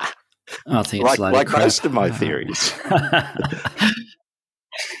 I think it's like most of my theories.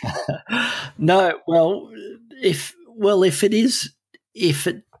 No,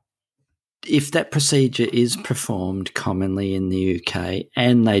 if that procedure is performed commonly in the UK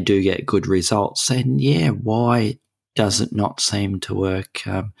and they do get good results, then why does it not seem to work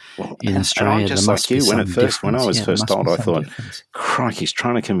in Australia? And I'm just like you. When I was first told, I thought, crikey, he's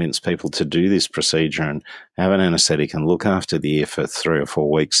trying to convince people to do this procedure and have an anaesthetic and look after the ear for 3 or 4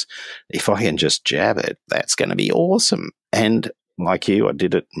 weeks. If I can just jab it, that's going to be awesome. And like you, I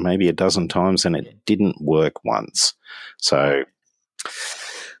did it maybe a dozen times and it didn't work once. So,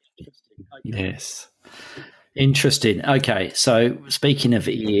 yes. Interesting. Okay, so speaking of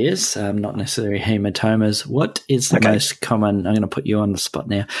ears, not necessarily hematomas, what is the most common? I'm going to put you on the spot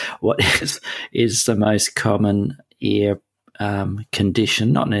now. What is the most common ear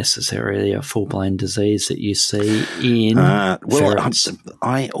condition, not necessarily a full-blown disease, that you see in ferrets?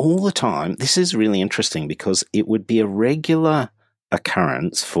 I all the time. This is really interesting because it would be a regular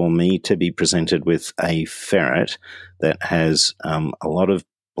occurrence for me to be presented with a ferret that has a lot of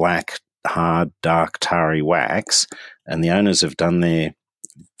black, hard, dark, tarry wax, and the owners have done their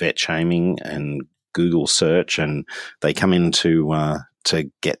vet shaming and Google search, and they come in to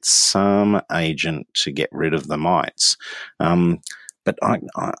get some agent to get rid of the mites. But I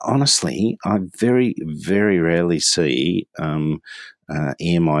honestly, I very, very rarely see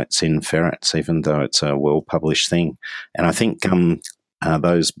ear mites in ferrets, even though it's a well-published thing. And I think the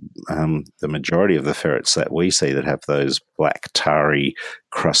majority of the ferrets that we see that have those black, tarry,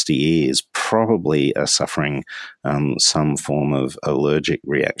 crusty ears probably are suffering some form of allergic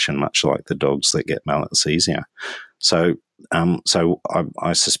reaction, much like the dogs that get malassezia. So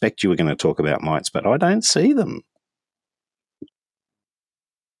I suspect you were going to talk about mites, but I don't see them.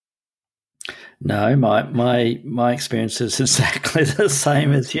 No, my experience is exactly the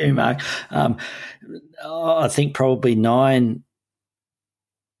same as you, Mark. I think probably 9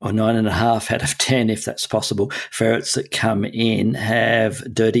 or 9.5 out of 10, if that's possible, ferrets that come in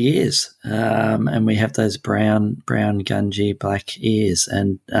have dirty ears, and we have those brown, gungy, black ears,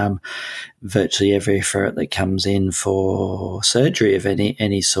 and virtually every ferret that comes in for surgery of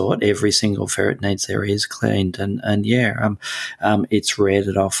any sort, every single ferret needs their ears cleaned, and it's rare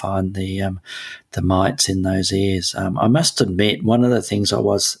that I'll find the mites in those ears. I must admit, one of the things I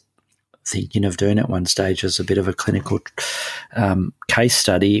was thinking of doing at one stage as a bit of a clinical case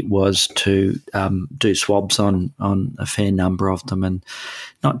study was to do swabs on a fair number of them, and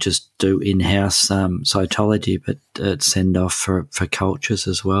not just do in-house cytology, but send off for cultures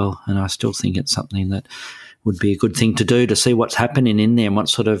as well. And I still think it's something that would be a good thing to do, to see what's happening in there and what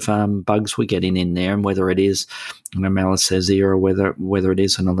sort of bugs we're getting in there, and whether it is malassezia or whether it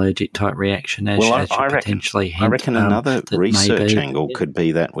is an allergic type reaction. I reckon another research angle could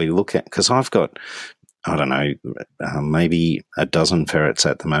be that we look at, because I've got, I don't know, maybe a dozen ferrets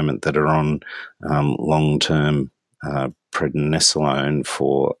at the moment that are on long-term prednisolone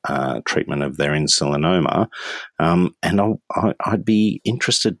for treatment of their insulinoma, and I'd be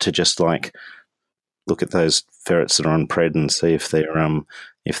interested to just look at those ferrets that are on pred and see if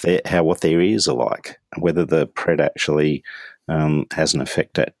what their ears are like, whether the pred actually has an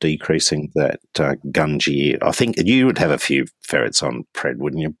effect at decreasing that gungy ear. I think you would have a few ferrets on pred,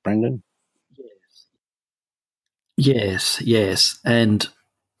 wouldn't you, Brendan? Yes, and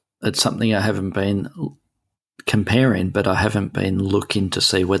it's something I haven't been comparing, but I haven't been looking to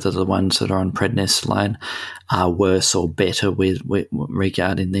see whether the ones that are on prednisolone are worse or better with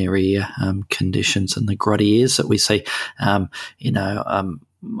regarding their ear conditions and the grotty ears that we see.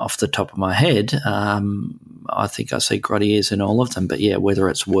 Off the top of my head, I think I see grotty ears in all of them, but whether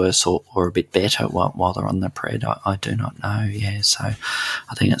it's worse or a bit better while they're on the pred, I do not know. So I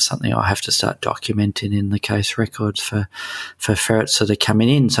think it's something I'll have to start documenting in the case records for ferrets that are coming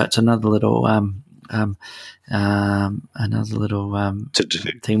in. So it's another little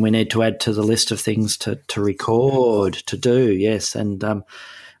thing we need to add to the list of things to record, to do. Yes, and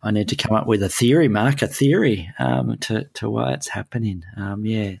I need to come up with a theory, Mark, to why it's happening.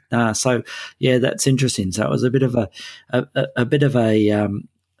 So that's interesting. So it was a bit of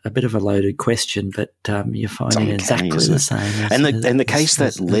a loaded question, but you're finding exactly the same. And the case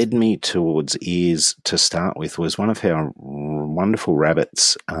that led me towards ears to start with was one of our wonderful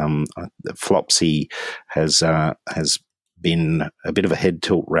rabbits. Flopsy has been a bit of a head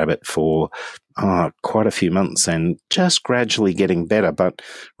tilt rabbit for quite a few months and just gradually getting better. But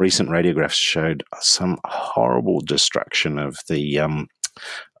recent radiographs showed some horrible destruction of the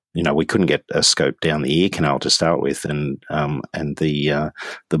we couldn't get a scope down the ear canal to start with, and the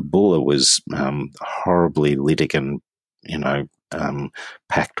bulla was horribly lytic and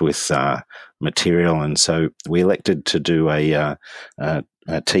packed with material, and so we elected to do a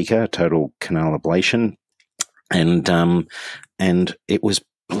TICA, total canal ablation, and it was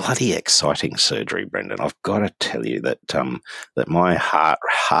bloody exciting surgery, Brendan. I've got to tell you that that my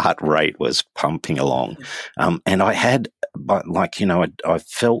heart rate was pumping along, and I had, I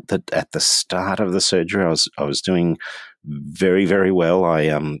felt that at the start of the surgery, I was doing very, very well.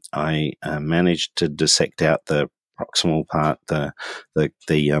 I managed to dissect out the proximal part, the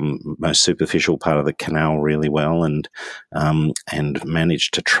most superficial part of the canal really well, and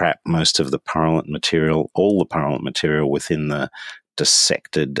managed to trap most of the purulent material, all the purulent material within the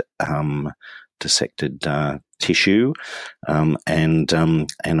dissected tissue, and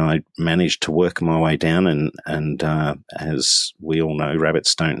I managed to work my way down, and as we all know,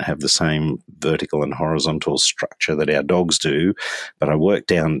 rabbits don't have the same vertical and horizontal structure that our dogs do, but I worked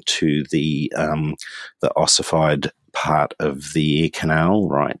down to the ossified part of the ear canal,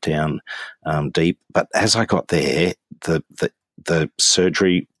 right down deep. But as I got there, the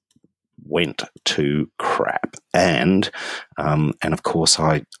surgery went to crap, and of course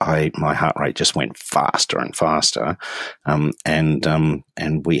my heart rate just went faster and faster,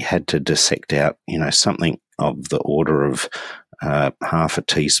 and we had to dissect out something of the order of half a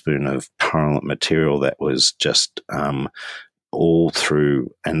teaspoon of purulent material that was just all through,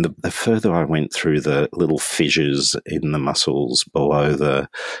 and the further I went through the little fissures in the muscles below the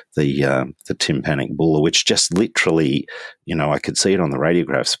tympanic bulla, which just literally, I could see it on the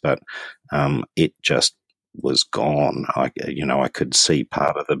radiographs, but it just was gone. I could see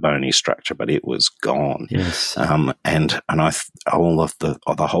part of the bony structure, but it was gone. Yes. And all of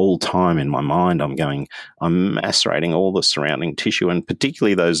the whole time in my mind, I'm macerating all the surrounding tissue, and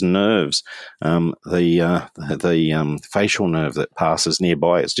particularly those nerves, the facial nerve that passes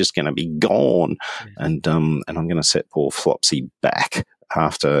nearby. It's just going to be gone, and I'm going to set poor Flopsy back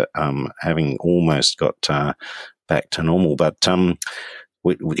after having almost got back to normal, but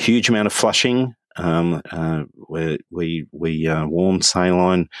with huge amount of flushing. We warmed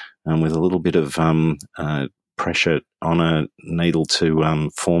saline with a little bit of pressure on a needle to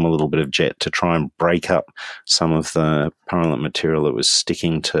form a little bit of jet to try and break up some of the purulent material that was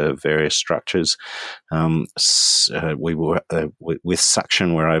sticking to various structures. We were with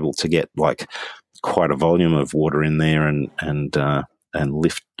suction, we're able to get quite a volume of water in there and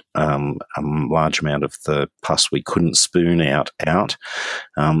lift a large amount of the pus we couldn't spoon out, and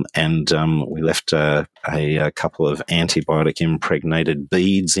we left a couple of antibiotic impregnated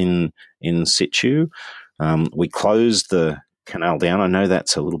beads in situ. We closed the canal down. I know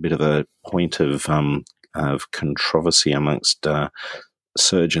that's a little bit of a point of controversy amongst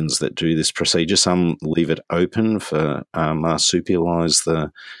surgeons that do this procedure. Some leave it open for marsupialize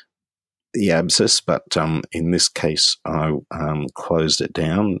the abscess, but in this case, I closed it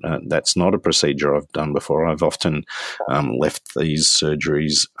down. That's not a procedure I've done before. I've often left these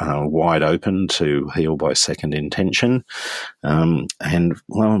surgeries wide open to heal by second intention. And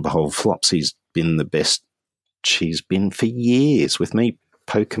lo and behold, Flopsy's been the best she's been for years. With me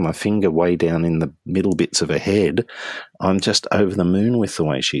poking my finger way down in the middle bits of her head, I'm just over the moon with the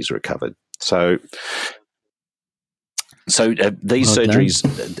way she's recovered. So these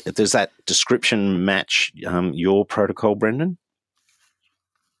surgeries, does that description match your protocol, Brendan?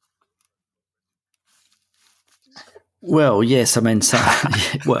 Well, yes. I mean, in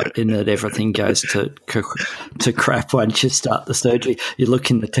that everything goes to crap once you start the surgery. You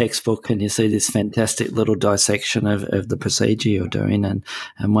look in the textbook and you see this fantastic little dissection of the procedure you're doing, and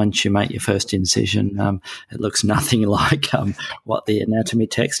once you make your first incision, it looks nothing like what the anatomy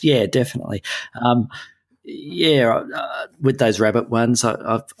text. Yeah, definitely. With those rabbit ones,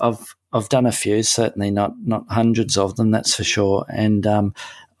 I've done a few. Certainly not hundreds of them, that's for sure. And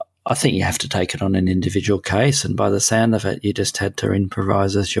I think you have to take it on an individual case. And by the sound of it, you just had to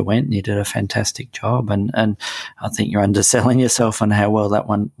improvise as you went, and you did a fantastic job. And I think you're underselling yourself on how well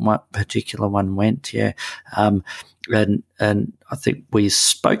what particular one went. Yeah. And I think we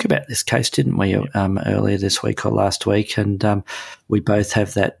spoke about this case, didn't we, earlier this week or last week? And we both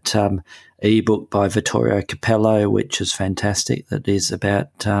have that ebook by Vittorio Capello, which is fantastic, that is about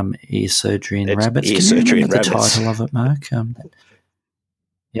ear surgery in rabbits. Ear surgery in rabbits. The title of it, Mark?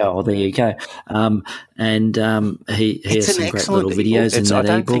 Yeah, well, there you go. And he has some great little videos in that ebook.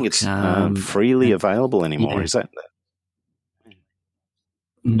 I don't think it's freely available anymore, is that?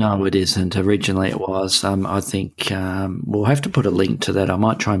 No, it isn't. Originally it was. I think we'll have to put a link to that. I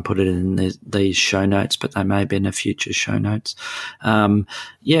might try and put it in these show notes, but they may be in a future show notes. And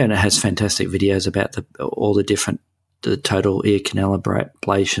it has fantastic videos about all the different, the total ear canal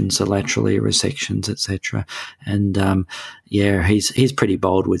ablations, the lateral ear resections, etc. And he's pretty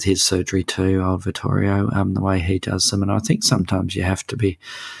bold with his surgery too, old Vittorio, the way he does them. And I think sometimes you have to be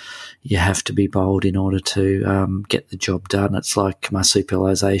you have to be bold in order to get the job done. It's like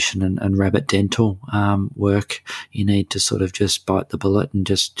marsupialisation and rabbit dental work. You need to sort of just bite the bullet and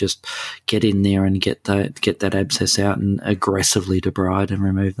just get in there and get that abscess out and aggressively debride and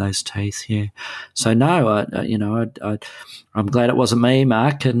remove those teeth. Yeah. So no, I'm glad it wasn't me,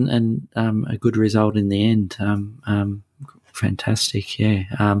 Mark, and a good result in the end. Fantastic. Yeah.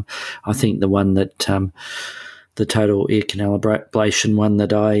 I think the one that the total ear canal ablation one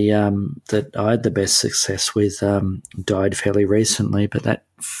that I had the best success with died fairly recently, but that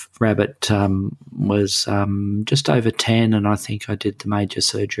rabbit was just over 10, and I think I did the major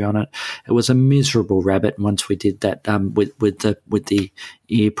surgery on it. It was a miserable rabbit once we did that with the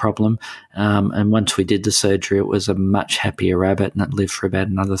ear problem, and once we did the surgery, it was a much happier rabbit, and it lived for about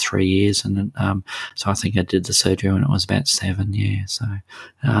another 3 years. And so I think I did the surgery when it was about 7. Yeah, so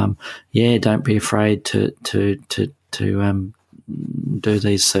don't be afraid to do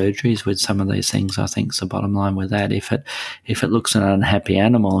these surgeries with some of these things. I think is the bottom line with that. If it looks an unhappy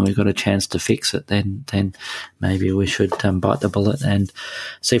animal and we've got a chance to fix it, then maybe we should bite the bullet and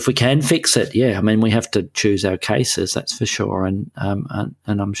see if we can fix it. Yeah, I mean, we have to choose our cases, that's for sure, and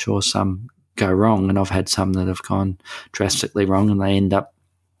I'm sure some go wrong, and I've had some that have gone drastically wrong, and they end up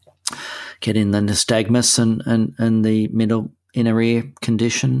getting the nystagmus and the middle inner ear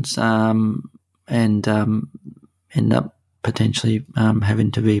conditions, and end up potentially having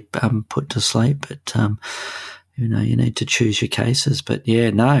to be put to sleep. But you need to choose your cases. But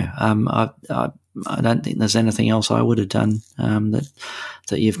yeah, no, I don't think there's anything else I would have done that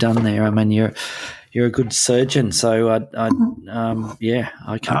you've done there. I mean, you're a good surgeon, so I can't teach you.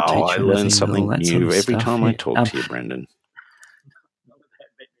 I learn something new every stuff. time I talk to you, Brendan.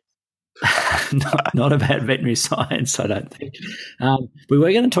 Not about veterinary science, I don't think. We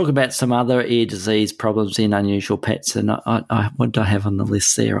were going to talk about some other ear disease problems in unusual pets, and what did I have on the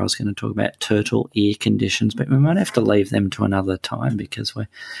list there? I was going to talk about turtle ear conditions, but we might have to leave them to another time because we're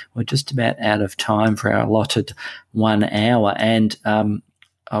just about out of time for our allotted 1 hour, and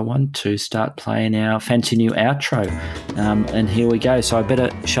I want to start playing our fancy new outro, and here we go. So I better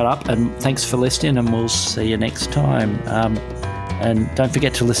shut up, and thanks for listening, and we'll see you next time. And don't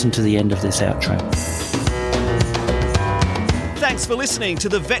forget to listen to the end of this outro. Thanks for listening to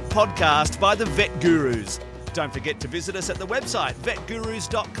the Vet Podcast by the Vet Gurus. Don't forget to visit us at the website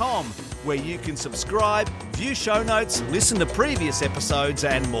vetgurus.com, where you can subscribe, view show notes, listen to previous episodes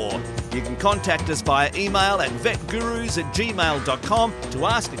and more. You can contact us via email at vetgurus@gmail.com to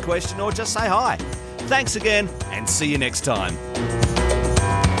ask a question or just say hi. Thanks again, and see you next time.